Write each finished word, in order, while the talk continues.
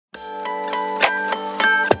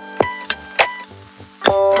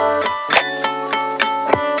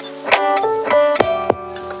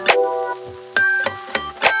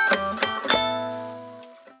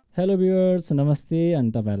हस् नमस्ते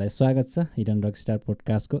अनि तपाईहरुलाई स्वागत छ हिडन रकस्टार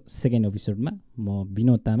पोडकास्टको सेकेन्ड एपिसोडमा म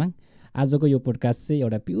विनोद तामाङ। आजको यो पोडकास्ट चाहिँ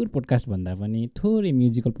एउटा प्युर पोडकास्ट भन्दा पनि थोरै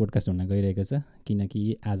म्युजिकल पोडकास्ट हुन गइरहेको छ, किनकि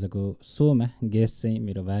आजको सोमा गेस्ट चाहिँ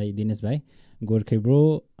मेरो भाइ दिनेश भाइ गोर्खे ब्रो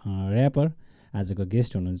ऱ्यापर आजको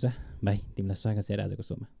गेस्ट हुनुहुन्छ। भाइ तिमीलाई स्वागत छ आजको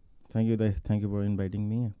सोमा। थ्याङ्क यू दाइ, thank you for inviting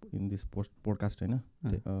me in this podcast होइन।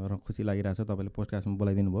 र खुसी लागिरहेछ तपाईँले पोडकास्टमा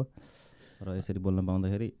बोलाइदिनु भयो र यसरी बोल्न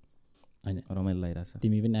पाउँदाखेरि होइन रमाइलो लागिरहेछ।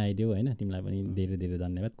 तिमी पनि आइदियौ होइन, तिमीलाई पनि धेरै धेरै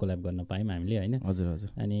धन्यवाद, कोल्याब गर्न पायौँ हामीले होइन। हजुर हजुर।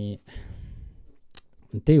 अनि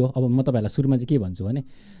त्यही हो, अब म तपाईँहरूलाई सुरुमा चाहिँ के भन्छु भने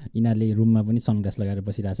यिनीहरूले रुममा पनि सनग्लास लगाएर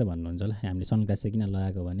बसिरहेछ भन्नुहुन्छ होला। हामीले सनग्लास चाहिँ किन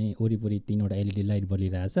लगाएको भने वरिपरि 3वटा एलइडी लाइट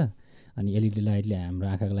बलिरहेछ, अनि एलइडी लाइटले हाम्रो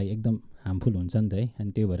आँखाको लागि एकदम हार्मफुल हुन्छ नि त है,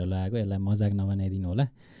 अनि त्यो भएर लगाएको। यसलाई मजाक नबनाइदिनु होला।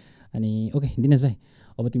 अनि ओके दिनेश भाइ,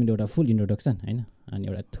 अब तिमीले एउटा फुल इन्ट्रोडक्सन होइन अनि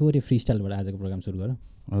एउटा थोरै फ्री स्टाइलबाट आजको प्रोग्राम सुरु गरौँ।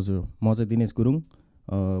 हजुर, म चाहिँ दिनेश गुरुङ,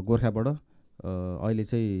 गोर्खाबाट अहिले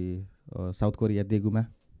चाहिँ साउथ कोरिया देगुमा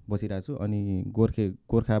बसिरहेको छु। अनि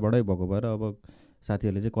गोर्खाबाटै भएको भएर अब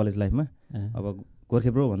साथीहरूले चाहिँ कलेज लाइफमा अब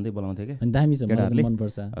गोर्खे ब्रो भन्दै बोलाउँथ्यो क्या, दामी छ, केटाहरूले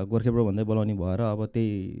मनपर्छ गोर्खे ब्रो भन्दै बोलाउने भएर अब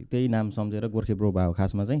त्यही नाम सम्झेर गोर्खे ब्रो भयो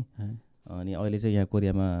खासमा चाहिँ। अनि अहिले चाहिँ यहाँ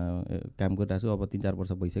कोरियामा काम गरिरहेको छु, अब 3-4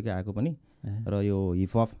 वर्ष भइसक्यो आएको पनि। र यो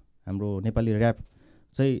हिपहप हाम्रो नेपाली ऱ्याप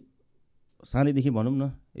चाहिँ सानैदेखि भनौँ न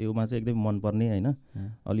योमा चाहिँ एकदम मनपर्ने होइन।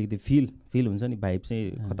 अलिकति फिल हुन्छ नि, भाइब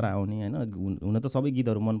चाहिँ खतरा आउने होइन। हुन त सबै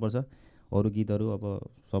गीतहरू मनपर्छ, अरू गीतहरू अब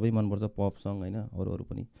सबै मनपर्छ, पप सङ होइन, अरू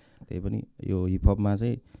पनि। त्यही पनि यो हिपहपमा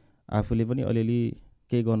चाहिँ आफूले पनि अलिअलि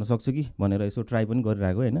केही गर्न सक्छु कि भनेर यसो ट्राई पनि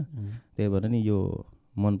गरिरहेको होइन। त्यही भएर नि यो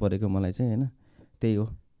मन परेको मलाई चाहिँ होइन। त्यही हो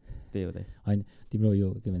दाइ। होइन तिम्रो यो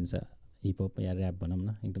के भन्छ हिपहप या ऱ्याप भनौँ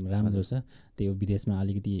न एकदम राम्रो छ। त्यो विदेशमा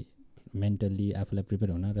अलिकति मेन्टल्ली आफूलाई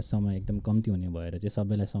प्रिपेयर हुन र समय एकदम कम्ती हुने भएर चाहिँ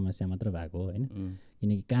सबैलाई समस्या मात्र भएको हो होइन।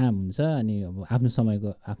 किनकि काम हुन्छ अनि अब आफ्नो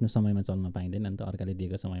समयमा चल्न पाइँदैन नि त, अर्काले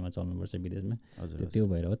दिएको समयमा चल्नुपर्छ विदेशमा। त्यो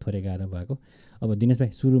भएर हो थोरै गाह्रो भएको। अब दिनेश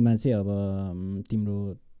भाइ सुरुमा चाहिँ अब तिम्रो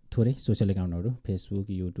थोरै सोसियल एकाउन्टहरू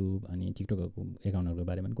फेसबुक, युट्युब अनि टिकटकको एकाउन्टहरूको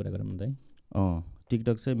बारेमा पनि कुरा गरौँ न त है।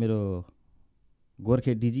 टिकटक चाहिँ मेरो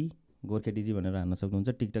गोर्खे डिजी भनेर हान्न सक्नुहुन्छ।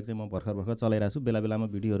 टिकटक चाहिँ म भर्खर चलाइरहेको छु, बेला बेलामा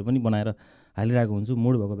भिडियोहरू पनि बनाएर हालिरहेको हुन्छु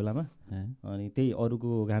मुड भएको बेलामा। अनि त्यही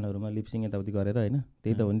अरूको गानाहरूमा लिपसिङ यताउति गरेर होइन,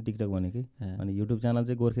 त्यही त हो नि टिकटक भनेकै। अनि युट्युब च्यानल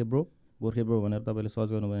चाहिँ गोर्खे ब्रो भनेर तपाईँले सर्च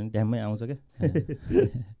गर्नुभयो भने ड्याममै आउँछ क्या।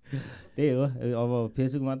 त्यही हो। अब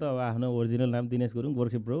फेसबुकमा त अब आफ्नो ओरिजिनल नाम दिनेश गुरुङ,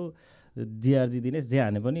 गोर्खे ब्रो, जिआरजी दिनेश जे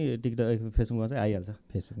हाने पनि टिकटक फेसबुकमा चाहिँ आइहाल्छ।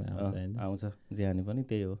 फेसबुकमा आउँछ जे हाने पनि,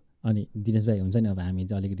 त्यही हो। अनि दिनेश भाइ हुन्छ नि, अब हामी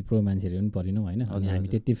चाहिँ अलिकति प्रो मान्छेहरू पनि परिनौँ होइन, अनि हामी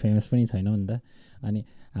त्यति फेमस पनि छैनौँ नि त। अनि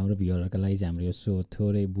हाम्रो भ्युअरहरूको लागि चाहिँ हाम्रो यो सो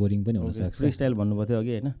थोरै बोरिङ पनि हुनसक्छ। फ्री स्टाइल भन्नुभएको थियो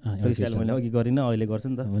अघि होइन, फ्री स्टाइल मैले अघि गरिनँ, अहिले गर्छु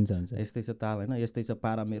नि त। हुन्छ। यस्तै छ ताल होइन, यस्तै छ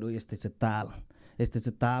पारा मेरो, यस्तै छ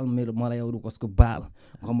ताल मेरो, मलाई अरू कसको बाल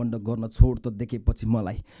घमण्ड गर्न छोड त देखेपछि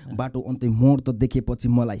मलाई, बाटो अन्तै मोड त देखेपछि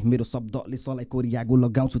मलाई, मेरो शब्दले सलाई कोरियागो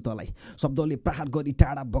लगाउँछु तलाई, शब्दले प्रहार गरी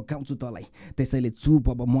टाढा भगाउँछु तलाई, त्यसैले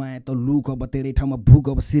चुप अब म आए त लुक, अब तेरै ठाउँमा भुक,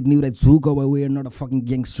 अब शिर निउराइ झुक, अब way are not a fucking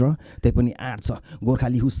gangster. त्यही पनि आँट छ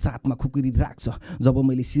गोर्खाली हु साथमा खुकुरी राख्छ, जब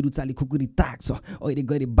मैले सिरुचाली खुकुरी ताक्छ, अहिले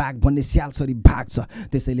गरे बाघ भन्ने स्यालसरी भाग्छ,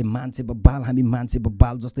 त्यसैले मान्छे बबाल हामी मान्छे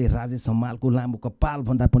बबाल, जस्तै राजेश हमालको लामो कपाल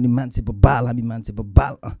भन्दा पनि मान्छे बबाल हामी मान्छे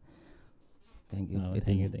बबाल। Thank you.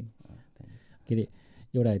 के अरे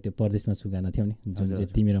एउटा त्यो परदेशमा सुगाना थियो नि, जुन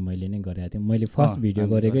चाहिँ तिमी र मैले नै गरेको थियौँ। मैले फर्स्ट भिडियो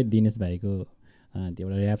गरेकै दिनेश भाइको त्यो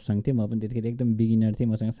एउटा ऱ्याप सङ थियो। म पनि त्यतिखेर एकदम बिगिनर थिएँ,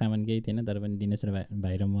 मसँग सामान केही थिएन, तर पनि दिनेश र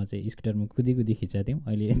भाइ र म चाहिँ स्कुटरमा कुदी खिचेको थियौँ।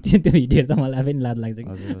 अहिले त्यो भिडियो त मलाई पनि लाज लाग्छ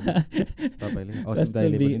कि तपाईँले असित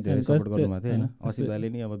दाइले पनि धेरै सपोर्ट गर्नुभएको थियो होइन। असित दाइले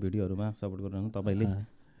नि अब भिडियोहरूमा सपोर्ट गर्नु तपाईँले,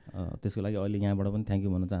 त्यसको लागि अहिले यहाँबाट पनि थ्याङ्क यू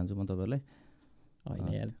भन्न चाहन्छु म तपाईँलाई।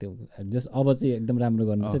 होइन यार त्यो जस्ट अब चाहिँ एकदम राम्रो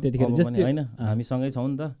गर्नुहुन्छ त्यतिखेर जस्ट होइन, हामी सँगै छौँ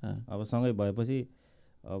नि त। अब सँगै भएपछि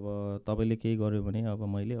अब तपाईँले केही गर्यो भने अब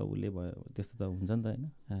मैले उसले भयो त्यस्तो त हुन्छ नि त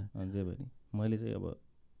होइन। जे भयो नि मैले चाहिँ अब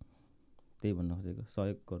त्यही भन्न खोजेको,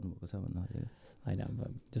 सहयोग गर्नुभएको छ भन्न खोजेको होइन। अब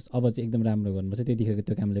जस्ट अब चाहिँ एकदम राम्रो गर्नुपर्छ। त्यतिखेरको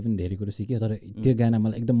त्यो कामले पनि धेरै कुरो सिक्यो, तर त्यो गाना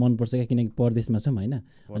मलाई एकदम मनपर्छ क्या, किनकि परदेशमा छौँ होइन।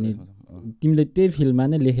 अनि तिमीले त्यही फिल्डमा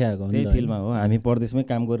नै लेखेको हो। त्यही फिल्डमा हो, हामी परदेशमै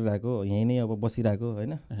काम गरिरहेको, यहीँ नै अब बसिरहेको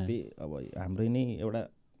होइन। त्यही अब हाम्रै नै एउटा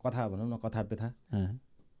कथा भनौँ न, कथा व्यथा,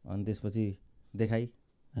 अनि त्यसपछि देखाइ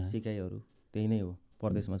सिकाइहरू त्यही नै हो।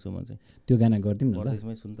 परदेशमा छु म चाहिँ। त्यो गाना गरिदिउँ न,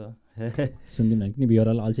 परदेशमै सुन त सुनिदिउँ न, किन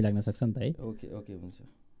भ्युअरलाई अल्छी लाग्न सक्छ नि त है। ओके हुन्छ।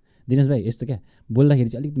 दिनेश भाइ यस्तो क्या, बोल्दाखेरि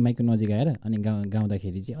चाहिँ अलिकति माइकको नजिक आएर अनि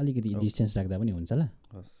गाउँदाखेरि चाहिँ अलिकति डिस्टेन्स राख्दा पनि हुन्छ ल।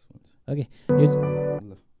 ओके यो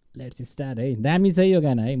लेट्स स्टार्ट है। दामी छ यो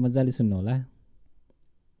गाना है, मजाले सुन्नु होला।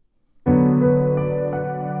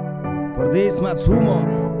 परदेशमा छु म,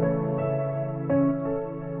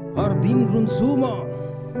 हर दिन रुन्छु म,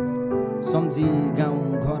 सम्झी गाउँ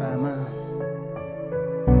घरमा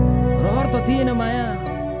रहर त थिएन माया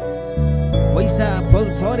पैसा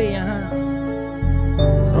फल्छ रे यहाँ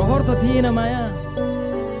रहर त थिएन माया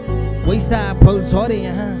पैसा फल्छ रे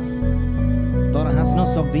यहाँ तर हाँस्न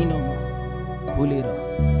सक्दिनँ म खुलेर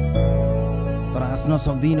तर हाँस्न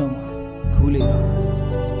सक्दिनँ म खुलेर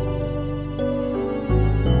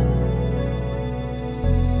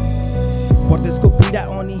परदेशको पीडा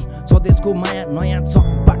अनि स्वदेशको माया नयाँ छ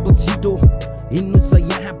बाटो छिटो हिँड्नु छ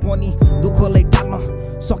यहाँ पनि दुःखलाई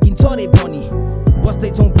टाल्न सकिन्छ रे पनि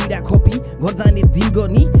बस्दैछौँ पीडा खोपी घर जाने दिन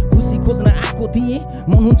गर्ने खुसी खोज्न आएको थिएँ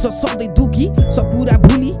मन हुन्छ सधैँ दुखी सब पुरा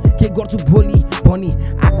भुली के गर्छु भोलि भनी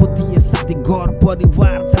आएको थिएँ साथी घर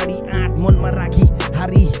परिवार छाडी आँट मनमा राखी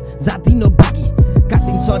हारी जादिन बाँकी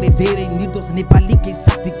काटिन्छ रे धेरै निर्दोष नेपालीकै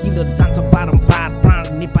साथी किन जान्छ बारम्बार प्राण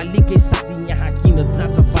नेपालीकै साथी यहाँ किन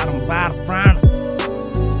जान्छ बारम्बार प्राण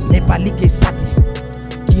नेपालीकै साथी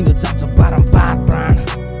किन जान्छ बारम्बार प्राण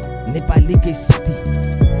नेपालीकै साथी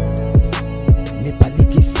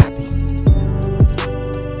नेपालीकै साथी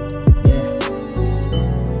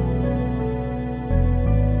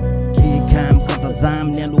के काम कता जाम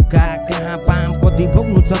ल्यानु कहाँ पाम कति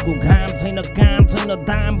भोग्नु छको घाम छैन काम छैन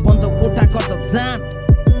दाम बन्द कोठा कता जाम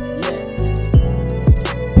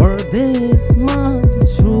परदेशमा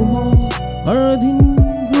छु म हर दिन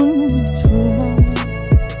रुन्छु म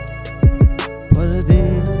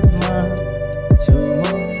परदेशमा छु म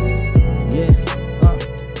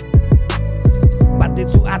बाध्य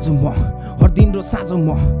छु आज म हर दिन र साँझ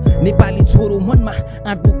म नेपाली छोरो मनमा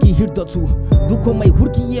आँट बोकी हिँड्दछु दुःखमै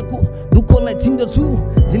हुर्किएको दुःखलाई चिन्दछु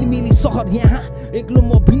झिलिमिली सहर यहाँ एक्लो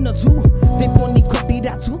म भिन्न छु त्यही पनि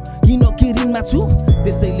खटिरहेको छु किन के ऋणमा छु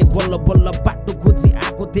त्यसैले बल्ल बल्ल बाटो खोजी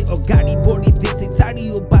आएको थिएँ अगाडि बढी त्यसै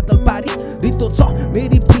छाडियो बादल पारी रितो छ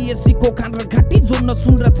मेरी प्रियसीको कान र घाँटी जोड्न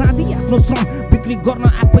सुन र चाँदी आफ्नो श्रम बिक्री गर्न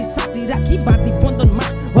आफै साँची राखी बाँधी बन्धनमा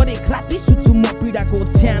हरेक राति सुत्छु म पीडाको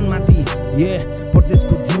छ्यानमाथि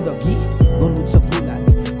परदेशको जिन्दगी गर्नु छ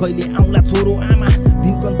गुलामी कहिले आउँला छोरो आमा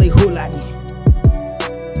दिन कन्तै होला नि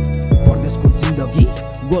परदेशको जिन्दगी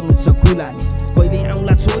गर्नु छ गुलामी कहिले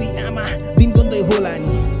आउँला छोरी आमा दिन कन्तै होला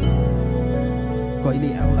नि कहिले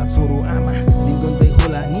आउँला छोरो आमा दिन कन्तै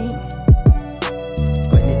होला नि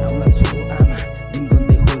कहिले आउँला छोरो आमा दिन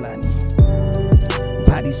कन्तै होला नि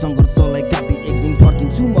भारी सङ्घर्षलाई काटी एक दिन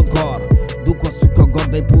फर्किन्छु म घर दुःख सुख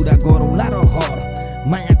गर्दै पुरा गरौँला र हर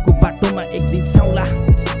मायाको बाटोमा एक दिन छाउला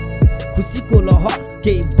खुसीको लहर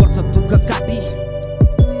केही वर्ष दुःख काटी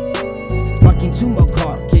फर्किन्छु म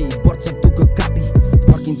घर केही वर्ष दुःख काटी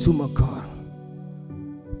फर्किन्छु म घर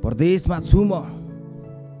परदेशमा छु म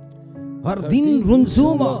हर दिन रुन्छु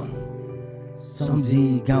म सम्झी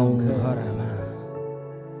गाउँ घरमा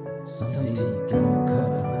सम्झी गाउँ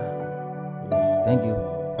घरमा थ्याङ्क यू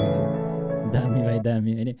दामी भाइ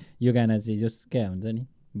दामी होइन यो गाना चाहिँ जस क्या हुन्छ नि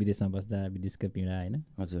विदेशमा बस्दा विदेशको पीडा होइन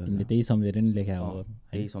तिमीले त्यही सम्झेर नि लेखा हो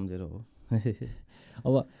त्यही सम्झेर हो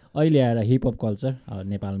अब अहिले आएर हिपहप कल्चर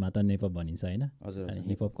नेपालमा त नेपप भनिन्छ होइन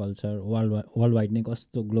हिपहप कल्चर वर्ल्ड वाइड नै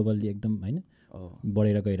कस्तो ग्लोबल्ली एकदम होइन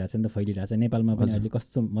बढेर गइरहेछ नि त फैलिरहेछ नेपालमा पनि अहिले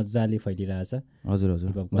कस्तो मजाले फैलिरहेछ हजुर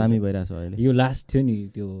हजुर दामी भइरहेछ अहिले यो लास्ट थियो नि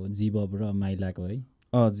त्यो जीबब र माइलाको है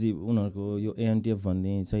उनीहरूको यो एएनटिएफ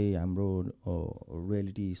भन्ने चाहिँ हाम्रो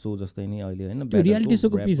रियालिटी सो जस्तै नै अहिले होइन रियालिटी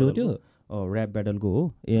सोको पिस हो त्यो ऱ्याप ब्याटलको हो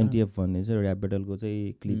एएनटिएफ भन्ने चाहिँ ऱ्याप ब्याटलको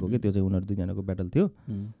चाहिँ क्लिप हो कि त्यो चाहिँ उनीहरू दुईजनाको ब्याटल थियो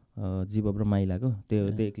जीबब र माइलाको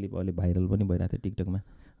त्यही क्लिप अहिले भाइरल पनि भइरहेको थियो टिकटकमा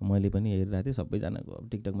मैले पनि हेरिरहेको थिएँ सबैजनाको अब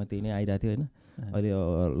टिकटकमा त्यही नै आइरहेको थियो होइन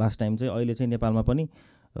अहिले लास्ट टाइम चाहिँ अहिले चाहिँ नेपालमा पनि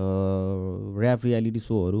ऱ्याप रियालिटी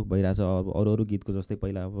सोहरू भइरहेछ अब अरू अरू गीतको जस्तै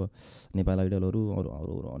पहिला अब नेपाल आइडलहरू अरू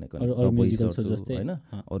अरू अनेक होइन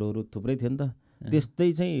अरू अरू थुप्रै थियो नि त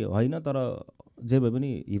त्यस्तै चाहिँ होइन तर जे भए पनि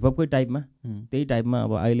हिपहपकै टाइपमा त्यही टाइपमा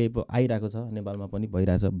अब अहिले आइरहेको छ नेपालमा पनि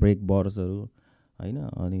भइरहेछ ब्रेक बर्सहरू होइन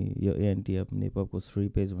अनि यो एएनटिएफ नेपको श्री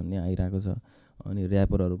पेज भन्ने आइरहेको छ अनि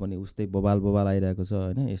ऱ्यापरहरू पनि उस्तै बबाल आइरहेको छ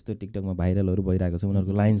होइन यस्तो टिकटकमा भाइरलहरू भइरहेको छ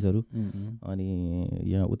उनीहरूको लाइन्सहरू अनि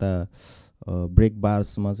यहाँ उता ब्रेक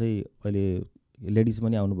बार्समा चाहिँ अहिले लेडिज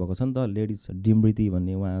पनि आउनुभएको छ नि त लेडिज डिमृति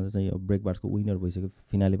भन्ने उहाँ चाहिँ ब्रेक बार्सको विनर भइसक्यो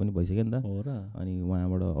फिनाले पनि भइसक्यो नि त अनि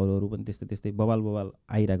उहाँबाट अरू अरू पनि त्यस्तै त्यस्तै बबाल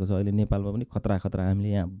आइरहेको छ अहिले नेपालमा पनि खतरा हामीले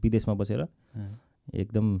यहाँ विदेशमा बसेर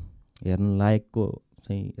एकदम हेर्न लायकको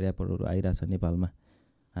चाहिँ ऱ्यापरहरू आइरहेछ नेपालमा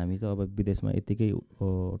हामी त अब विदेशमा यत्तिकै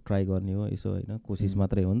ट्राई गर्ने हो यसो होइन कोसिस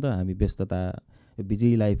मात्रै हो नि त हामी व्यस्तता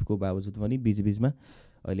बिजी लाइफको बावजुद पनि बिचबिचमा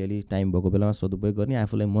अलिअलि टाइम भएको बेलामा सदुपयोग गर्ने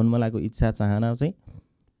आफूलाई मनमा लागेको इच्छा चाहना चाहिँ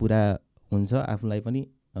पुरा हुन्छ आफूलाई पनि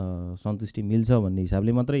सन्तुष्टि मिल्छ भन्ने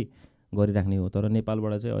हिसाबले मात्रै गरिराख्ने हो तर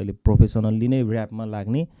नेपालबाट चाहिँ अहिले प्रोफेसनल्ली नै ऱ्यापमा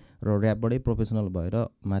लाग्ने र ऱ्यापबाटै प्रोफेसनल भएर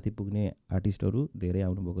माथि पुग्ने आर्टिस्टहरू धेरै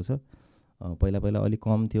आउनुभएको छ पहिला अलिक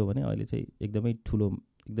कम थियो भने अहिले चाहिँ एकदमै ठुलो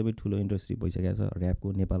एकदमै ठुलो इन्डस्ट्री भइसकेको छ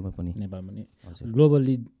ऱ्यापको नेपालमा पनि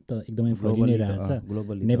ग्लोबली त एकदमै फैलि नै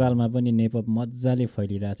रहेछ नेपालमा पनि नेपप मजाले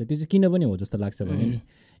फैलिरहेछ त्यो चाहिँ किन पनि हो जस्तो लाग्छ भने नि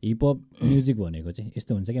हिपहप म्युजिक भनेको चाहिँ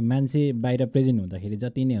यस्तो हुन्छ क्या मान्छे बाहिर प्रेजेन्ट हुँदाखेरि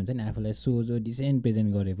जति नै हुन्छ नि आफूलाई सोझो डिसेन्ट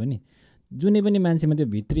प्रेजेन्ट गरे पनि जुनै पनि मान्छेमा त्यो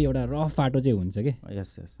भित्री एउटा रफ फाटो चाहिँ हुन्छ कि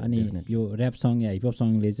अनि यो ऱ्याप सङ या हिपहप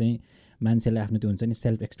सङले चाहिँ मान्छेलाई आफ्नो त्यो हुन्छ नि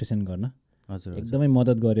सेल्फ एक्सप्रेसन गर्न एकदमै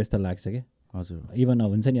मद्दत गर्यो जस्तो लाग्छ क्या हजुर इभन अब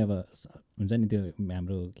हुन्छ नि अब हुन्छ नि त्यो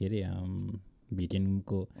हाम्रो के अरे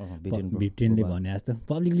भिटेनले भने जस्तो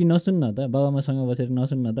पब्लिकली नसुन्न त बाबामासँग बसेर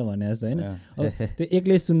नसुन्न त भने जस्तो होइन त्यो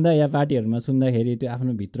एक्लै सुन्दा या पार्टीहरूमा सुन्दाखेरि त्यो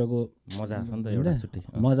आफ्नो भित्रको मजा आउँछ नि त एउटा छुट्टै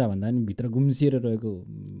मजा भन्दा पनि भित्र गुम्सिएर रहेको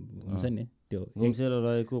हुन्छ नि त्यो गुम्सिएर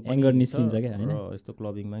रहेको एङ्गर निस्किन्छ क्या होइन यस्तो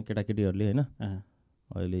क्लबिङमा केटाकेटीहरूले होइन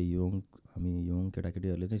अहिले हामी यङ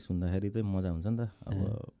केटाकेटीहरूले चाहिँ सुन्दाखेरि चाहिँ मजा हुन्छ नि त अब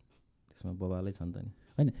त्यसमा बबालै छ नि त नि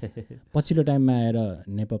होइन पछिल्लो टाइममा आएर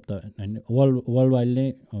नेपप त होइन वर्ल्ड वाइड नै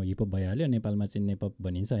हिपहप भइहाल्यो नेपालमा चाहिँ नेपप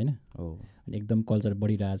भनिन्छ होइन अनि एकदम कल्चर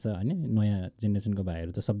बढिरहेछ होइन नयाँ जेनेरेसनको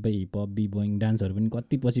भाइहरू त सबै हिपहप बिबोइङ डान्सहरू पनि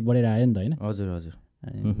कति पछि बढेर आयो नि त होइन हजुर हजुर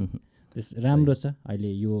त्यस राम्रो छ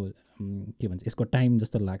अहिले यो के भन्छ यसको टाइम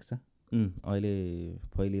जस्तो लाग्छ अहिले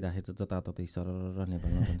फैलिरहेको छ जताततै सरर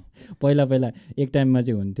नेपालमा पनि पहिला एक टाइममा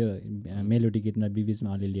चाहिँ हुन्थ्यो मेलोडी गीतमा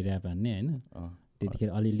बिबिचमा अलिअलि ऱ्याप हान्ने होइन त्यतिखेर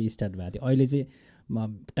अलिअलि स्टार्ट भएको थियो अहिले चाहिँ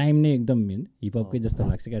टाइम नै एकदम हिपहपकै जस्तो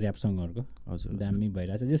लाग्छ क्या ऱ्याप सङहरूको हजुर दामी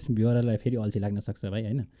भइरहेछ जस भ्युअरलाई फेरि अल्छी लाग्न सक्छ भाइ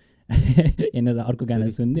होइन यहाँनिर अर्को गाना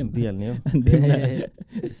सुनिदिउँ दिइहाल्ने हो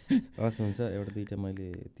हस् हुन्छ एउटा दुइटा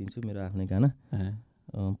मैले दिन्छु मेरो आफ्नै गाना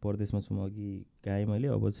परदेशमा छु म अघि गाएँ मैले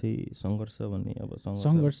अब चाहिँ सङ्घर्ष भन्ने अब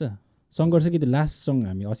सङ्घर्ष कि त्यो लास्ट सङ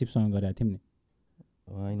हामी असिफसँग गरेका थियौँ नि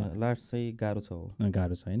होइन लास्ट चाहिँ गाह्रो छ हो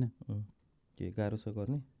गाह्रो छ होइन के गाह्रो छ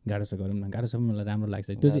गर्ने गाह्रो छ गरौँ न गाह्रो छ मलाई राम्रो लाग्छ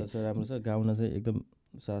त्यो चाहिँ राम्रो छ गाउन चाहिँ एकदम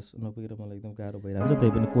सास नपुगेर मलाई एकदम गाह्रो भइरहेको छ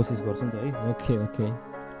त्यही पनि कोसिस गर्छु नि त है ओके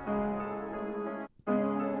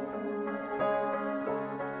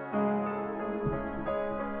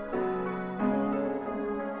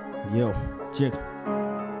यो चेक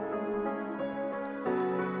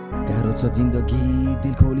गाह्रो छ जिन्दगी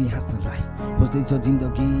दिल खोली हाँस्नलाई खोज्दैछ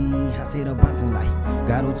जिन्दगी हाँसेर बाँच्नलाई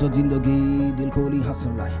गाह्रो छ जिन्दगी दिल खोली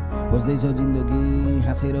हाँस्नलाई खोज्दैछ जिन्दगी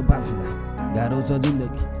हाँसेर बाँच्नलाई गाह्रो छ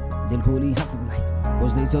जिन्दगी दिल खोली हाँस्नलाई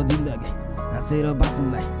खोज्दैछ जिन्दगी हाँसेर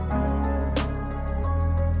बाँच्नलाई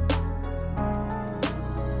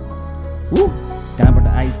कहाँबाट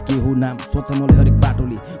आइस के हो नाम सोच्छ मैले हरेक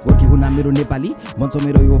बाटोले गोर्खे हो नाम मेरो नेपाली भन्छ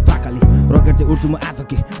मेरो यो फाकाले रकेट चाहिँ उड्छु म आज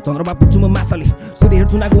के चन्द्रमा पुग्छु म मासले सूर्य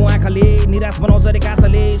हेर्छु नाको आँखाले निराश बनाउँछ रे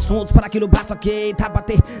काँसाले सोच फराकिलो बाँच के थाहा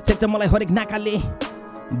पाते चेक्छ मलाई हरेक नाकाले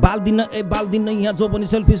बाल्दिन यहाँ जो पनि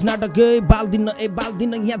सेल्फिस नाटक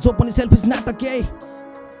बाल्दिन यहाँ जो पनि सेल्फिस नाटक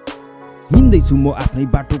हिँड्दैछु म आफ्नै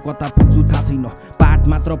बाटो कता पुग्छु थाहा छैन पाठ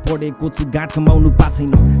मात्र पढेको छु गाँठ कमाउनु पाएको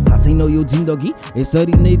छैन थाहा छैन यो जिन्दगी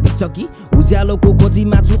यसरी नै बित्छ कि उज्यालोको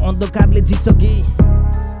खोजीमा छु अन्धकारले जित्छ कि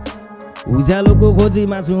उज्यालोको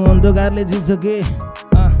खोजीमा छु अन्धकारले जित्छ कि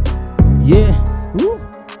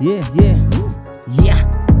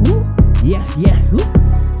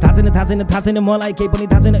थाहा छैन मलाई केही पनि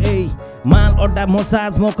थाहा छैन माल अड्डा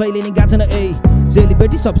मसाज म कहिले नि गएको छैन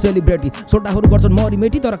सेलिब्रेटी सब सेलिब्रेटी सोटाहरू गर्छन्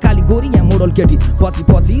मरिमेटी तर काली गोरी यहाँ मोडल केटी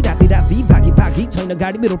पछि राति भागी छैन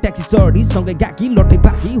गाडी मेरो ट्याक्सी चढी सँगै गाकी लट्ठै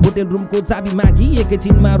पाकी होटेल रुमको चाबी मागी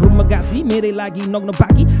एकैछिनमा रुममा गासी मेरै लागि नग्न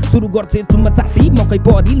पाकी सुरु गर्छ चुनमा चाटी मकै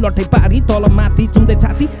परी लट्ठै पारी तल माथि चुम्दै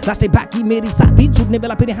छाती लास्टै बाकी मेरी साथी छुट्ने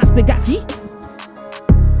बेला फेरि हाँस्दै गाकी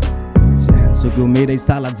सुक्यो मेरै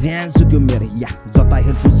साला ज्यान सुक्यो मेरै या जता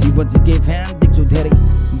हेर्छु शिवजीकै फ्यान देख्छु धेरै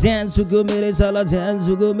ज्यान सुक्यो मेरै साला ज्यान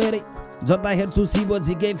सुक्यो मेरै जता हेर्छु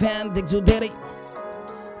शिवजीकै फ्यान देख्छु धेरै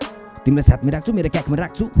तिमीलाई साथमा राख्छु मेरो क्याकमा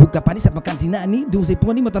राख्छु हुक्का पानी साथमा कान्छी नानी दिउँसै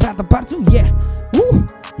पनि म त रात पार्छु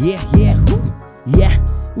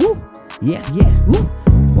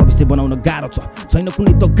भविष्य बनाउन गाह्रो छ छैन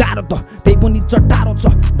कुनै त गाह्रो त त्यही पनि चट्टारो छ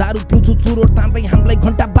दारू पिउँछु चुरोट तान्दै हामीलाई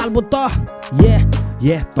घन्टा बाल्बो त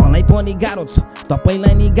तँलाई पनि गाह्रो छ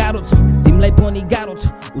तपाईँलाई नि गाह्रो छ तिमीलाई पनि गाह्रो छ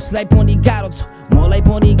उसलाई पनि गाह्रो छ मलाई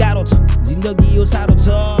पनि गाह्रो छ जिन्दगी यो साह्रो छ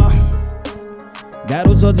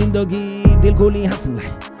गाह्रो छ जिन्दगी दिल खोली हाँस्नलाई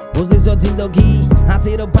खोज्दैछ जिन्दगी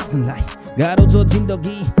हाँसेर बाँच्नलाई गाह्रो छ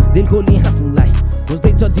जिन्दगी दिल खोली हाँस्नलाई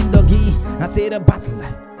खोज्दैछ जिन्दगी हाँसेर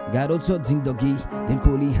बाँच्नलाई गाह्रो छ जिन्दगी दिल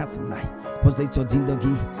खोली हाँस्नलाई खोज्दैछ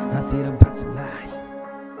जिन्दगी हाँसेर बाँच्नलाई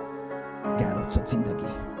गाह्रो छ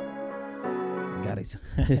जिन्दगी गाह्रै छ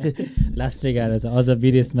लास्टै गाह्रो छ अझ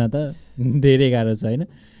विदेशमा त धेरै गाह्रो छ होइन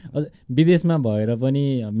अझ विदेशमा भएर पनि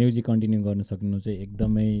म्युजिक कन्टिन्यू गर्न सक्नु चाहिँ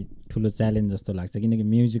एकदमै ठुलो च्यालेन्ज जस्तो लाग्छ किनकि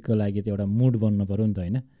म्युजिकको लागि त एउटा मुड बन्नु पऱ्यो नि त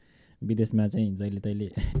होइन विदेशमा चाहिँ जहिले तहिले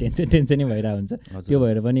टेन्सनै भइरहेको हुन्छ त्यो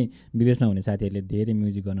भएर पनि विदेशमा हुने साथीहरूले धेरै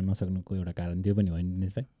म्युजिक गर्न नसक्नुको एउटा कारण त्यो पनि होइन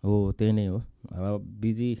दिनेश भाइ हो त्यही नै हो अब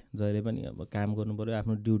बिजी जहिले पनि अब काम गर्नु पऱ्यो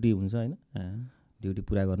आफ्नो ड्युटी हुन्छ होइन ड्युटी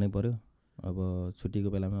पुरा गर्नै पऱ्यो अब छुट्टीको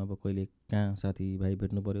बेलामा अब कहिले कहाँ साथीभाइ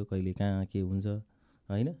भेट्नु पऱ्यो कहिले कहाँ के हुन्छ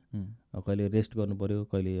होइन अब कहिले रेस्ट गर्नु पऱ्यो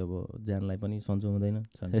कहिले अब ज्यानलाई पनि सन्चो हुँदैन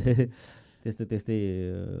त्यस्तै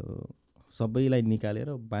सबैलाई निकालेर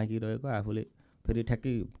बाँकी रहेको आफूले फेरि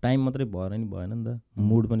ठ्याक्कै टाइम मात्रै भएर नि भएन नि त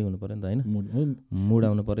मुड पनि हुनु पऱ्यो नि त होइन मुड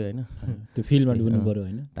आउनु पऱ्यो होइन त्यो फिलमा डुब्नु पऱ्यो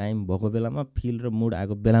होइन टाइम भएको बेलामा फिल र मुड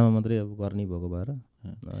आएको बेलामा मात्रै अब गर्ने भएको भएर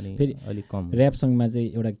अनि फेरि अलिक कम ऱ्याप सङमा चाहिँ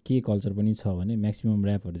एउटा के कल्चर पनि छ भने म्याक्सिमम्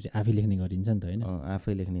ऱ्यापहरू चाहिँ आफै लेख्ने गरिन्छ नि त होइन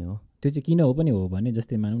आफै लेख्ने हो त्यो चाहिँ किन हो पनि हो भने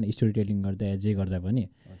जस्तै मानौँ न स्टोरी टेलिङ गर्दा जे गर्दा पनि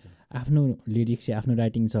आफ्नो लिरिक्स या आफ्नो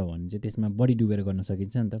राइटिङ छ भने चाहिँ त्यसमा बढी डुबेर गर्न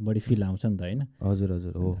सकिन्छ नि त बढी फिल आउँछ नि त होइन हजुर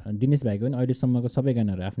हजुर हो दिनेश भाइको पनि अहिलेसम्मको सबै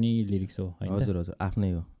गानाहरू आफ्नै लिरिक्स हो होइन हजुर हजुर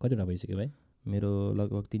आफ्नै हो कतिवटा भइसक्यो भाइ मेरो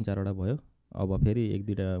लगभग 3-4वटा भयो अब फेरि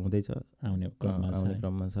 1-2टा हुँदैछ आउने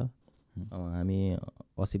क्रममा छ हामी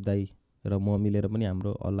असिफ दाई र म मिलेर पनि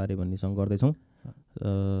हाम्रो अल्लारे भन्ने सङ्ग गर्दैछौँ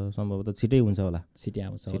सम्भवतः छिटै हुन्छ होला छिटै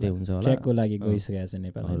आउँछ होला ट्र्याकको लागि गइसकेको छ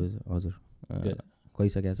नेपाल हजुर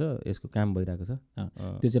गइसकेको छ यसको काम भइरहेको छ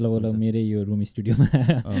त्यो चाहिँ लगभग मेरै यो रुम स्टुडियोमा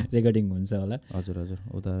रेकर्डिङ हुन्छ होला हजुर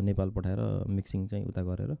उता नेपाल पठाएर मिक्सिङ चाहिँ उता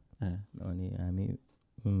गरेर अनि हामी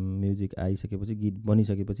म्युजिक आइसकेपछि गीत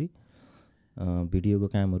बनिसकेपछि भिडियोको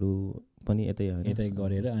कामहरू पनि यतै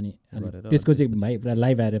गरेर अनि त्यसको चाहिँ भाइ पुरा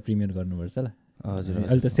लाइभ आएर प्रिमियर गर्नुपर्छ ल हजुर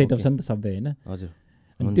अहिले त सेटअप छ नि त सबै होइन हजुर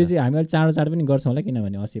त्यो चाहिँ हामी अलिक चाँडो पनि गर्छौँ होला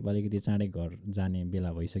किनभने असिफ अलिकति चाँडै घर जाने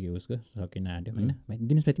बेला भइसक्यो उसको सकिन आँट्यो होइन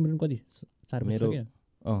दिनेश भाइ तिम्रो कति चाँडो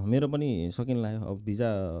मेरो पनि सकिन लाग्यो अब भिजा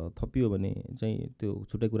थपियो भने चाहिँ त्यो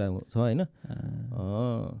छुट्टै कुरा छ होइन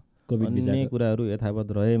अन्य कुराहरू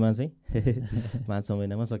यथावत रहेमा चाहिँ 5-6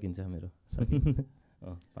 महिनामा सकिन्छ मेरो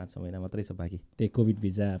 5-6 महिना मात्रै छ बाँकी त्यही कोभिड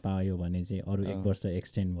भिजा पायो भने चाहिँ अरू 1 वर्ष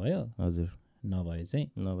एक्सटेन्ड भयो हजुर नभए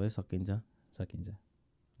सकिन्छ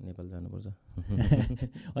नेपाल जानुपर्छ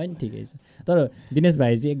होइन ठिकै छ तर दिनेश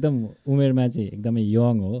भाइ चाहिँ एकदम उमेरमा चाहिँ एकदमै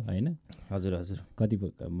यङ हो होइन हजुर कति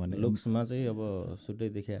भने लुक्समा चाहिँ अब सुटै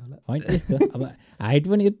देखिया होला होइन त्यस्तो अब हाइट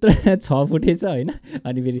पनि यत्रो 6 फुटे छ होइन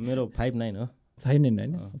अनि फेरि मेरो 5'9" हो 5'9"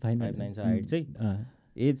 होइन 5'9" छ हाइट चाहिँ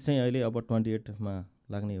एज चाहिँ अहिले अब 28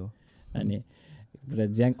 लाग्ने हो अनि पुरा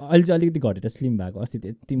ज्याङ अहिले चाहिँ अलिकति घटेर स्लिम भएको अस्ति त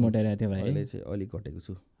यति मोटाइरहेको थियो भाइ अहिले चाहिँ अलिक घटेको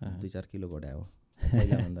छु 2-4 किलो घटायो हो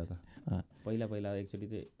पहिलाभन्दा त पहिला एकचोटि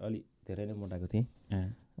चाहिँ अलिक धेरै नै मोटाएको थिएँ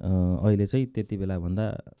अहिले चाहिँ त्यति बेला भन्दा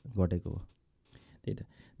घटेको हो त्यही त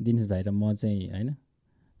दिनेश भाइ र म चाहिँ होइन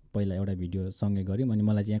पहिला एउटा भिडियो सँगै गऱ्यौँ अनि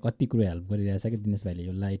मलाई चाहिँ यहाँ कति कुरो हेल्प गरिरहेछ कि दिनेश भाइले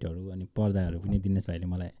यो लाइटहरू अनि पर्दाहरू पनि दिनेश भाइले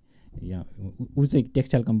मलाई यहाँ ऊ चाहिँ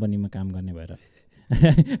टेक्सटाइल कम्पनीमा काम गर्ने भएर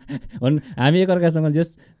हामी एकअर्कासँग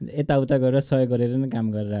जस यताउता गरेर सहयोग गरेर नै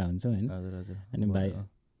काम गरेर हुन्छौँ होइन अनि भाइ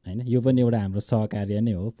होइन यो पनि एउटा हाम्रो सहकार्य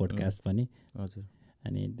नै हो पोडकास्ट पनि हजुर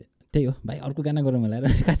अनि त्यही हो भाइ अर्को गाना गरौँ होला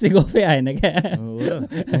खासै गफै आएन क्या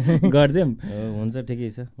गरिदिउँ हुन्छ ठिकै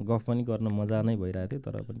छ गफ पनि गर्न मजा नै भइरहेको थियो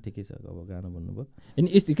तर पनि ठिकै छ अब गाना भन्नुभयो अनि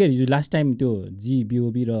यस्तो के लास्ट टाइम त्यो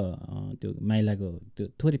GBOB र त्यो माइलाको त्यो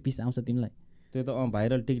थोरै पिस आउँछ तिमीलाई त्यो त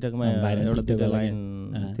भाइरल टिकटकमा एउटा 2 लाइन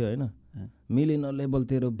थियो होइन मिलेन लेभल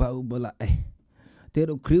तेरो बाउ बोला ए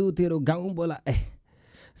तेरो क्र्यु तेरो गाउँ बोला ए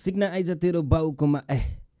सिक्न आइज तेरो बाउकोमा ए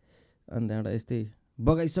अनि त्यहाँबाट यस्तै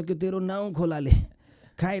बगाइसक्यो तेरो नाउँ खोलाले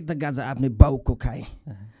खाए त गाजा आफ्नै बाउको खाए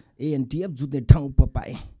ANTF जुत्ने ठाउँ पो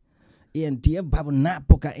पाए ANTF बाबु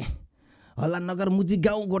नापोकाए हल्ला नगर मुजी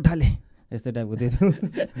गाउँ गोठाले यस्तै टाइपको थियो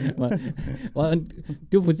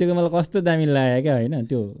त्यो फुचेको मलाई कस्तो दामी लाग्यो क्या होइन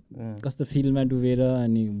त्यो कस्तो फिलमा डुबेर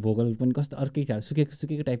अनि भोकल पनि कस्तो अर्कै खाल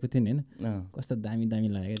सुकेको टाइपको थियो नि होइन कस्तो दामी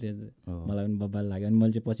लाग्यो क्या त्यो मलाई पनि बब्बाल लाग्यो अनि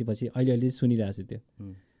मैले चाहिँ पछि अहिले सुनिरहेको छु त्यो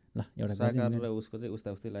ल एउटा साकार र उसको चाहिँ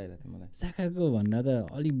उस्तै लागिरहेको थियो मलाई साकारको भन्दा त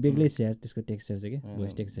अलिक बेग्लै छ यार त्यसको टेक्सचर चाहिँ के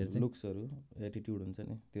भोइस टेक्सचर चाहिँ लुक्सहरू एटिट्युड हुन्छ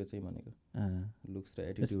नि त्यो चाहिँ भनेको लुक्स र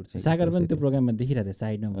एटिट्युड चाहिँ साकार पनि त्यो प्रोग्राममा देखिरहेको थियो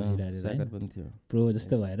साइडमा बसिरहेको थियो साकार पनि थियो प्रो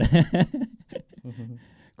जस्तो भएर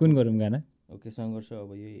कुन गरौँ गाना ओके सङ्घर्ष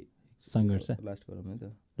अब यही सङ्घर्ष लास्ट गरौँ है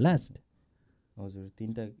त लास्ट हजुर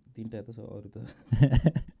तीनटा त छ अरू त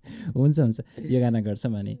हुन्छ यो गाना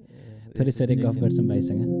गर्छौँ अनि थोरै सरै गफ गर्छौँ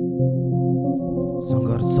भाइसँग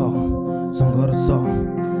सङ्घर्ष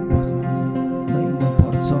नै मन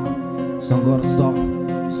पर्छ सङ्घर्ष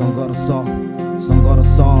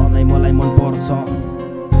नै मलाई मन पर्छ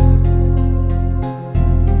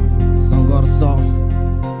सङ्घर्ष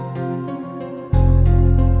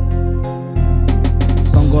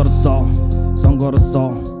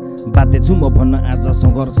बाध्य छु म भन्न आज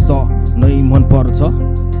सङ्घर्ष नै मन पर्छ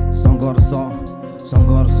सङ्घर्ष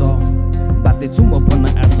बाध्य छु म भन्न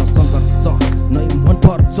आज सङ्घर्ष नै मन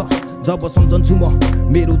पर्छ जब सम्झन्छु म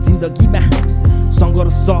मेरो जिन्दगीमा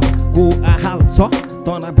सङ्घर्षको आहाल छ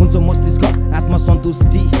तनाव हुन्छ मस्तिष्क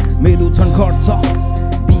आत्मसन्तुष्टि मेरो झन् घट्छ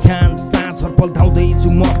बिहान साँझ हर्पल धाउँदैछु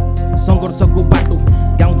म सङ्घर्षको बाटो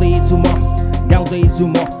गाउँदैछु म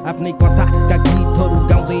आफ्नै कथाका गीतहरू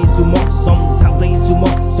गाउँदैछु म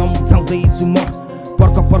सम्झाउँदैछु म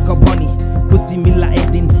पर्ख भनी खुसी मिल्ला एक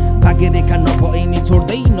दिन भाग्य रेखा नभए नि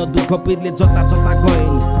छोड्दैन दुःख पिरले जता गए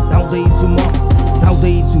नि धाउँदैछु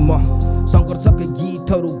म सङ्घर्षकै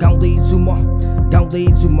गीतहरू गाउँदैछु म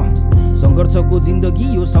सङ्घर्षको जिन्दगी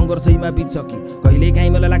यो सङ्घर्षैमा बित्छ कि कहिलेकाहीँ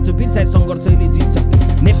मलाई लाग्छ बित्छाइ सङ्घर्षैले जित्छ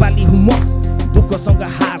नेपाली हुँ म दुःखसँग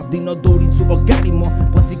हार्दिन दौडिन्छु अगाडि म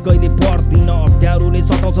पछि कहिले पर्दिन अप्ठ्यारोले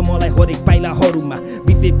सताउँछ मलाई हरेक पाइलाहरूमा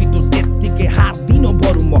बिते बितोस् यत्तिकै हार्दिन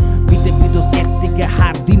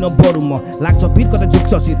बरु म लाग्छ भिर कतै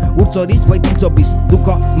झुक्छ शिर उठ्छ रिस भइदिन्छ बिस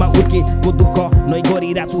दुःखमा उर्केको दुःख नै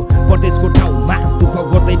गरिरहेछु परदेशको ठाउँमा दुःख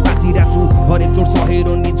गर्दै बाँचिरहेछु हरेक चोट सहेर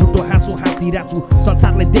नि झुटो हाँसो हाँसिरहेछु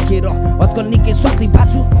संसारले देखेर आजकल निकै स्वार्थी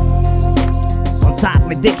बाछु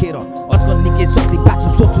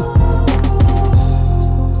सोच्छु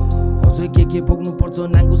अझै के भोग्नुपर्छ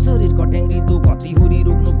नाङ्गो शरीर कट्याङ्ग्री दो कति हुरी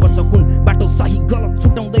रोक्नुपर्छ कुन बाटो सही गलत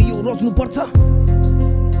छुटाउँदै यो रोज्नुपर्छ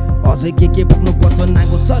अझै के भोग्नुपर्छ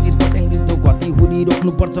नाङ्गो शरीर कट्याङ्ग्री दो कति हुरी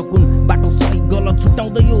रोक्नुपर्छ कुन बाटो सही गलत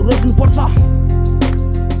छुटाउँदै यो रोज्नुपर्छ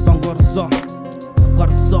सङ्घर्ष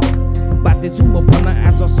बाँध्दैछु म भन्न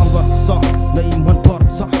आज सङ्घर्ष नै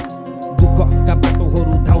मनपर्छ दुःखका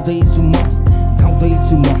बाटोहरू धाउँदैछु म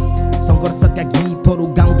सङ्घर्षका गीतहरू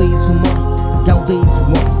गाउँदैछु म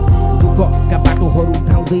दुःखका बाटोहरू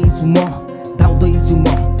धाउँदैछु म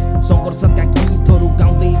सङ्घर्षका गीतहरू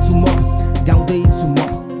गाउँदैछु म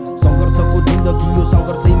सङ्घर्षको जिन्दगी यो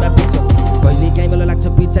सङ्घर्षैमा बित्छ कहिलेकाहीँ मलाई लाग्छ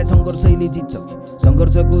पिछाइ सङ्घर्षैले जित्छ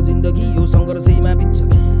सङ्घर्षको जिन्दगी यो सङ्घर्षैमा बित्छ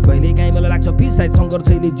कहिलेकाहीँ मलाई लाग्छ पिछाइ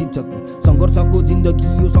सङ्घर्षैले जित्छ सङ्घर्षको जिन्दगी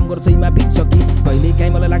यो सङ्घर्षैमा बित्छ कि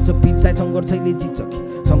कहिलेकाहीँ मलाई लाग्छ पिछाइ सङ्घर्षैले जित्छ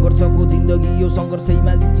सङ्घर्षको जिन्दगी यो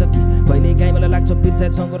सङ्घर्षैमा बित्छ कि कहिलेकाहीँ मलाई लाग्छ पिछाइ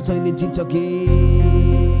सङ्घर्षैले जित्छ कि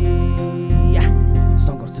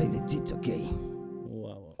सङ्घर्षैले जित्छ कि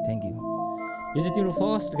थ्याङ्क यू यो चाहिँ तिम्रो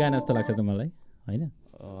फर्स्ट गाना जस्तो लाग्छ त मलाई होइन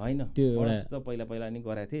त्यो एउटा पहिला नि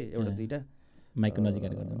गरेको थिएँ एउटा दुइटा माइकको नजिक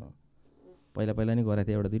पहिला नि गरेको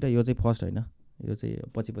थिएँ एउटा दुइटा यो चाहिँ फर्स्ट होइन यो चाहिँ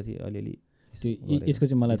पछि अलिअलि त्यो यसको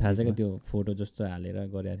चाहिँ मलाई थाहा छ क्या त्यो फोटो जस्तो हालेर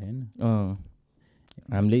गरेको थिएँ होइन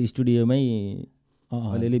हामीले स्टुडियोमै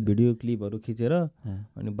अलिअलि भिडियो क्लिपहरू खिचेर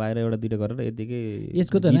अनि बाहिर एउटा दुइटा गरेर यतिकै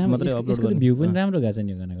यसको त भ्यू पनि राम्रो गएको छ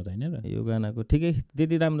नि यो गानाको त होइन र यो गानाको ठिकै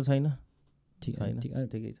त्यति राम्रो छैन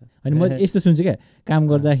ठिकै छ अनि म यस्तो सुन्छु क्या काम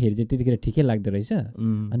गर्दाखेरि चाहिँ त्यतिखेर ठिकै लाग्दो रहेछ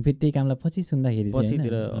अनि फेरि त्यही कामलाई पछि सुन्दाखेरि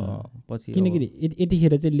किनकि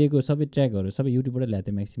यतिखेर चाहिँ लिएको सबै ट्र्याकहरू सबै युट्युबबाट ल्याएको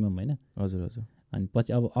थियो म्याक्सिमम् होइन हजुर अनि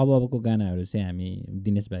पछि अबको गानाहरू चाहिँ हामी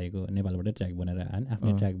दिनेश भाइको नेपालबाटै ट्र्याक बनेर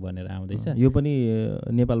आफ्नै ट्र्याक बनेर आउँदैछ यो पनि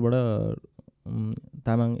नेपालबाट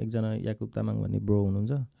तामाङ एकजना याकुब तामाङ भन्ने ब्रो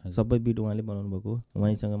हुनुहुन्छ सबै बिट उहाँले बनाउनु भएको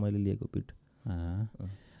उहाँसँग मैले लिएको बिट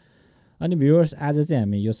अनि भ्युवर्स आज चाहिँ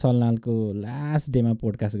हामी यो सलनालको लास्ट डेमा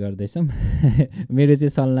पोडकास्ट गर्दैछौँ मेरो चाहिँ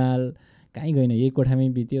सलनाल कहीँ गएन यही कोठामै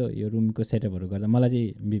बित्यो यो रुमको सेटअपहरू गर्दा मलाई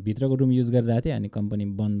चाहिँ भित्रको रुम युज गरिरहेको थिएँ अनि कम्पनी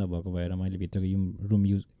बन्द भएको भएर मैले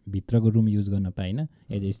भित्रको रुम युज गर्न पाइनँ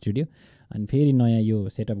एज ए स्टुडियो अनि फेरि नयाँ यो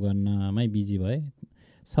सेटअप गर्नमै बिजी भएँ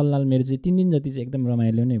सलनाल मेरो चाहिँ 3 दिन जति चाहिँ एकदम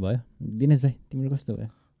रमाइलो नै भयो दिनेश भाइ तिम्रो कस्तो भयो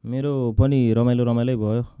मेरो पनि रमाइलै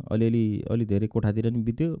भयो अलि धेरै कोठातिर नि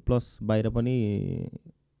बित्यो प्लस बाहिर पनि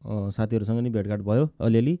साथीहरूसँग नि भेटघाट भयो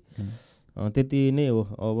अलिअलि त्यति नै हो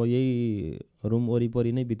अब यही रुम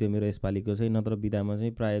वरिपरि नै बित्यो मेरो यसपालिको चाहिँ नत्र बिदामा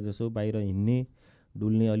चाहिँ प्रायः जसो बाहिर हिँड्ने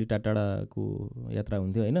डुल्ने अलि टाढाको यात्रा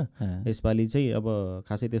हुन्थ्यो होइन यसपालि चाहिँ अब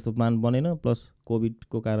खासै त्यस्तो प्लान बनेन प्लस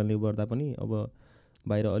कोभिडको कारणले गर्दा पनि अब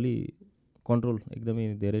बाहिर अलि कन्ट्रोल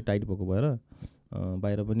एकदमै धेरै टाइट भएको भएर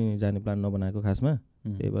बाहिर पनि जाने प्लान नबनाएको खासमा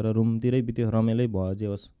त्यही भएर रुमतिरै बित्यो रमाइलै भयो जे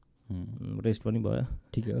होस् रेस्ट पनि भयो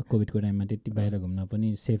ठिकै हो कोभिडको टाइममा त्यति बाहिर घुम्न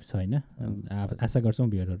पनि सेफ छैन आशा गर्छौँ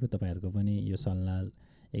भ्युअरहरू तपाईँहरूको पनि यो सलनाल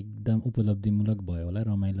एकदम उपलब्धिमूलक भयो होला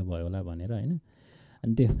रमाइलो भयो होला भनेर होइन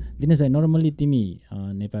अनि त्यो दिनेश भाइ नर्मल्ली तिमी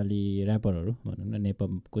नेपाली ऱ्यापरहरू भनौँ न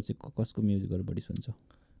नेपालको चाहिँ कसको म्युजिकहरू बढी सुन्छौ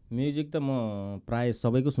म्युजिक त म प्रायः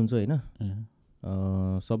सबैको सुन्छु होइन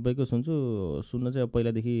सबैको सुन्न चाहिँ अब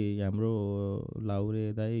पहिलादेखि हाम्रो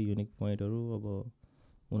लाउरे दाई युनिक पोइन्टहरू अब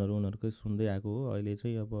उनीहरूकै सुन्दै आएको हो अहिले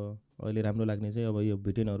चाहिँ अब अहिले राम्रो लाग्ने चाहिँ अब यो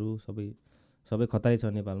भिटेनहरू सबै खतरै छ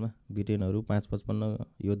नेपालमा भिटेनहरू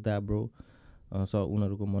 555 योद्धा ब्रो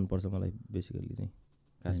उनीहरूको मनपर्छ मलाई बेसिकली चाहिँ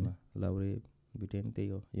खासमा लाउरे भिटेन त्यही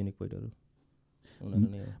हो युनिक पोइन्टहरू उनीहरू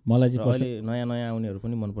नै हो मलाई चाहिँ अहिले नयाँ आउनेहरू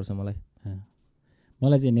पनि मनपर्छ मलाई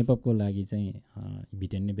मलाई चाहिँ नेपपको लागि चाहिँ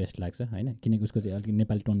भिटेन नै बेस्ट लाग्छ होइन, किनकि उसको चाहिँ अलिकति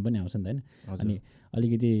नेपाली टोन पनि आउँछ नि त होइन, अनि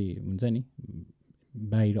अलिकति हुन्छ नि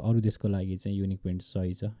बाहिर अरू देशको लागि चाहिँ युनिक पोइन्ट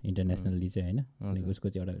सही छ इन्टरनेसनल्ली चाहिँ होइन, अनि उसको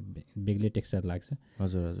चाहिँ एउटा बेग्लै टेक्सचर लाग्छ।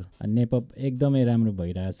 हजुर हजुर। अनि नेपप एकदमै राम्रो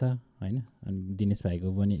भइरहेछ होइन, अनि दिनेश भाइको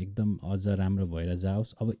पनि एकदम अझ राम्रो भएर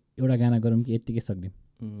जाओस्। अब एउटा गाना गरौँ कि यत्तिकै सक्दिउँ?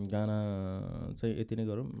 गाना चाहिँ यति नै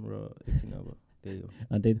गरौँ र एकछिन अब त्यही हो।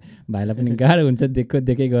 त्यही भाइलाई पनि गाह्रो हुन्छ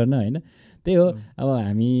देखेकै गर्न होइन, त्यही हो। अब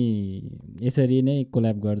हामी यसरी नै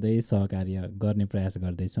कोल्याब गर्दै सहकार्य गर्ने प्रयास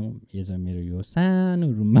गर्दैछौँ यो चाहिँ मेरो यो सानो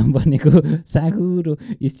रुममा बनेको साँघुरो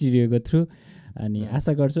स्टुडियोको थ्रु। अनि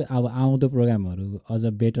आशा गर्छु अब आउँदो प्रोग्रामहरू अझ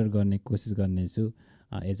बेटर गर्ने कोसिस गर्नेछु,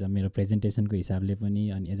 एज अ मेरो प्रेजेन्टेसनको हिसाबले पनि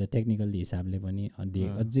अनि एज अ टेक्निकल हिसाबले पनि।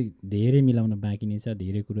 अझै धेरै मिलाउन बाँकी नै छ,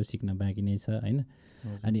 धेरै कुरो सिक्न बाँकी नै छ होइन।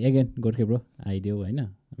 अनि एगेन गोर्खे ब्रो आइदेऊ होइन,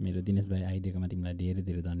 मेरो दिनेश भाइ आइदिएकोमा तिमीलाई धेरै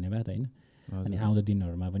धेरै धन्यवाद होइन। अनि आउँदो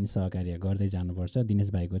दिनहरूमा पनि सहकार्य गर्दै जानुपर्छ। दिनेश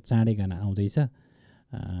भाइको चाँडै गाना आउँदैछ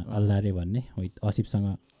अल्लाह रे भन्ने असिफसँग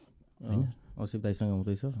होइन, असिफ दाइसँग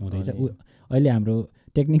हुँदैछ। ऊ अहिले हाम्रो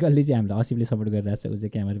टेक्निकल्ली चाहिँ हामीलाई असिफले सपोर्ट गरिरहेको छ, ऊ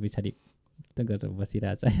चाहिँ क्यामेरा पछाडि गरेर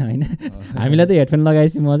बसिरहेको छ होइन। हामीलाई त हेडफोन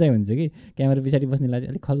लगाएपछि मजै हुन्छ कि, क्यामेरा पछाडि बस्नेलाई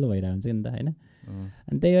चाहिँ अलिक खल्लो भइरहेको हुन्छ नि त होइन।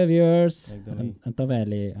 अनि त्यही हो भ्युअर्स,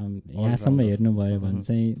 तपाईँहरूले यहाँसम्म हेर्नुभयो भने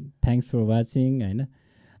चाहिँ थ्याङ्क्स फर वाचिङ होइन।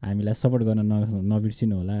 हामीलाई सपोर्ट गर्न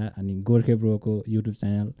नबिर्सिनु होला। अनि गोर्खे ब्रोको युट्युब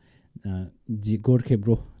च्यानल गोर्खे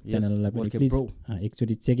ब्रो च्यानललाई पनि प्लिज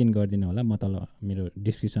एकचोटि चेक इन गरिदिनु होला, म तल मेरो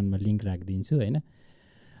डिस्क्रिप्सनमा लिङ्क राखिदिन्छु होइन।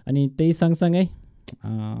 अनि त्यही सँगसँगै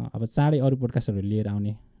अब चाँडै अरू पोडकास्टहरू लिएर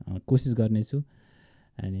आउने कोसिस गर्नेछु।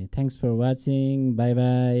 अनि thanks for watching, by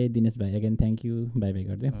by. Dinesh भाइ again thank you, by by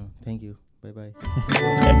गरिदिउँ। Thank you, by by.